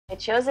I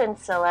chose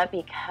Ancilla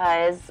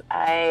because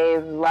I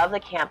love the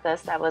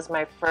campus. That was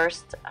my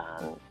first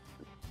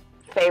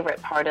favorite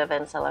part of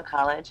Ancilla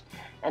College,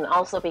 and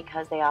also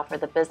because they offer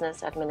the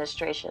business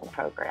administration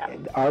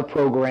program. Our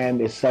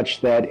program is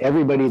such that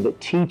everybody that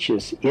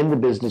teaches in the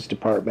business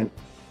department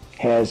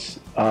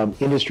has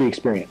industry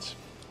experience.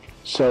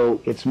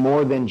 So it's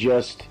more than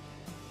just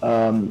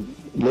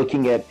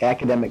looking at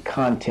academic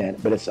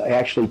content, but it's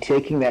actually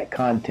taking that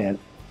content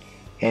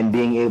and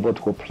being able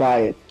to apply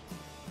it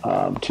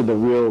to the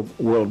real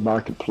world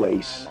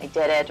marketplace. I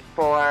did it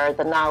for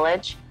the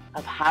knowledge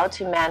of how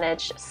to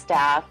manage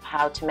staff,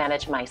 how to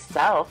manage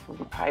myself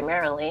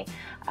primarily,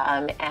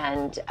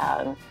 and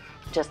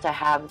just to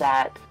have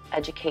that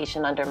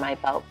education under my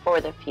belt for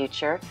the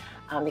future.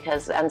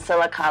 Because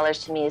Ancilla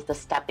College to me is the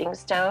stepping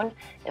stone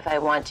if I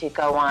want to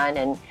go on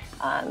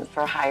and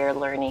for higher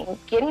learning.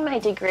 Getting my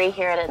degree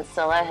here at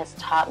Ancilla has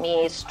taught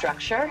me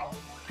structure.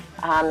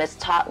 It's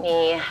taught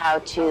me how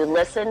to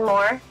listen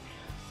more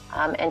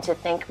and to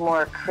think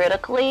more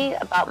critically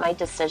about my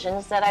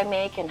decisions that I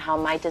make and how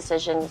my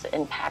decisions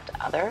impact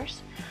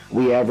others.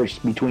 We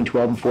average between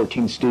 12 and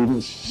 14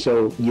 students,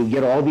 so you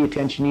get all the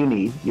attention you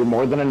need. You're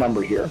more than a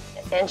number here.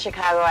 In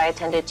Chicago, I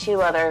attended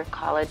 2 other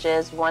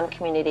colleges, one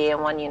community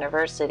and one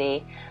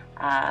university,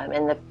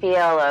 and the feel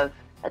of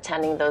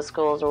attending those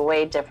schools were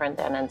way different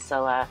than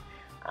Ancilla.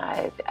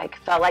 I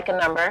felt like a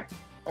number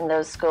in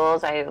those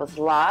schools. I was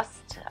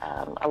lost,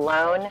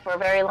 alone. For a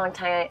very long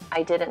time,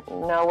 I didn't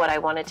know what I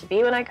wanted to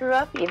be when I grew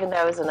up, even though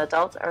I was an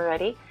adult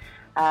already.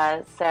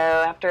 So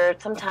after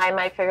some time,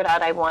 I figured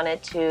out I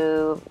wanted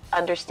to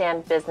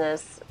understand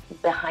business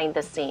behind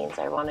the scenes.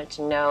 I wanted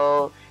to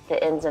know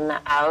the ins and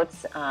the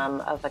outs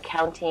of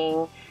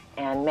accounting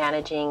and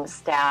managing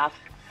staff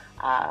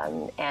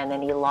and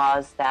any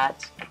laws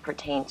that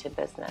pertain to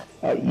business.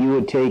 You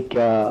would take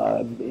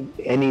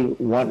any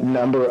one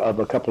number of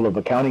a couple of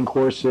accounting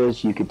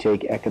courses. You could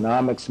take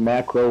economics,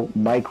 macro,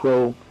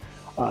 micro,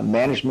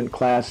 management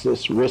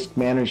classes, risk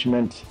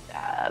management.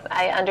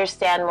 I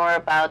understand more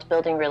about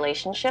building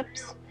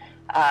relationships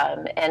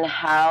and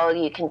how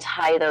you can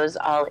tie those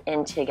all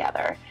in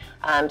together.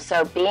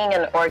 So being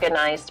an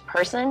organized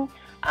person,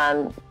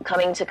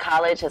 coming to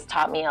college has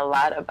taught me a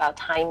lot about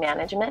time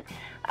management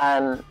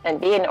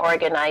and being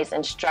organized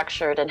and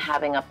structured and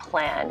having a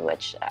plan,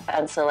 which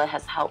Ancilla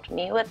has helped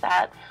me with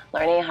that,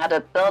 learning how to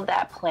build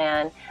that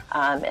plan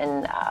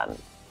and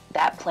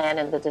that plan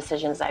and the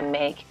decisions I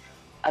make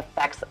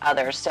affects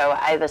others. So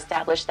I've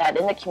established that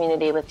in the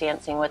community with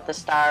Dancing with the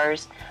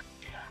Stars.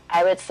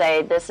 I would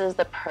say this is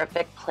the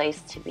perfect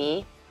place to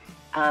be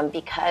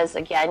because,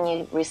 again,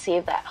 you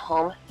receive that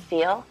home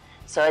feel.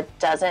 So it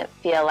doesn't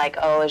feel like,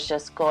 oh, it's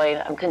just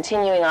I'm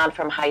continuing on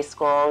from high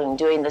school and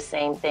doing the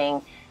same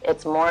thing.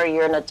 It's more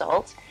you're an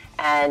adult,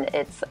 and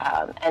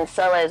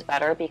Ancilla is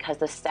better because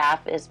the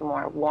staff is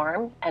more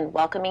warm and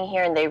welcoming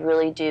here, and they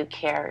really do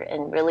care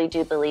and really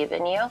do believe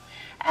in you,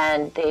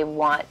 and they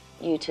want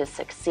you to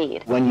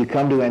succeed. When you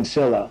come to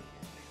Ancilla,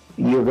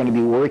 you're going to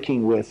be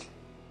working with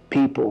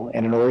people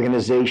and an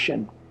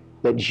organization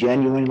that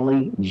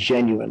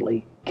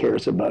genuinely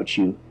cares about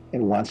you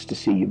and wants to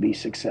see you be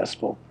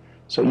successful.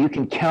 So you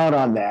can count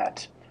on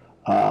that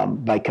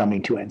by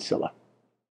coming to Ancilla.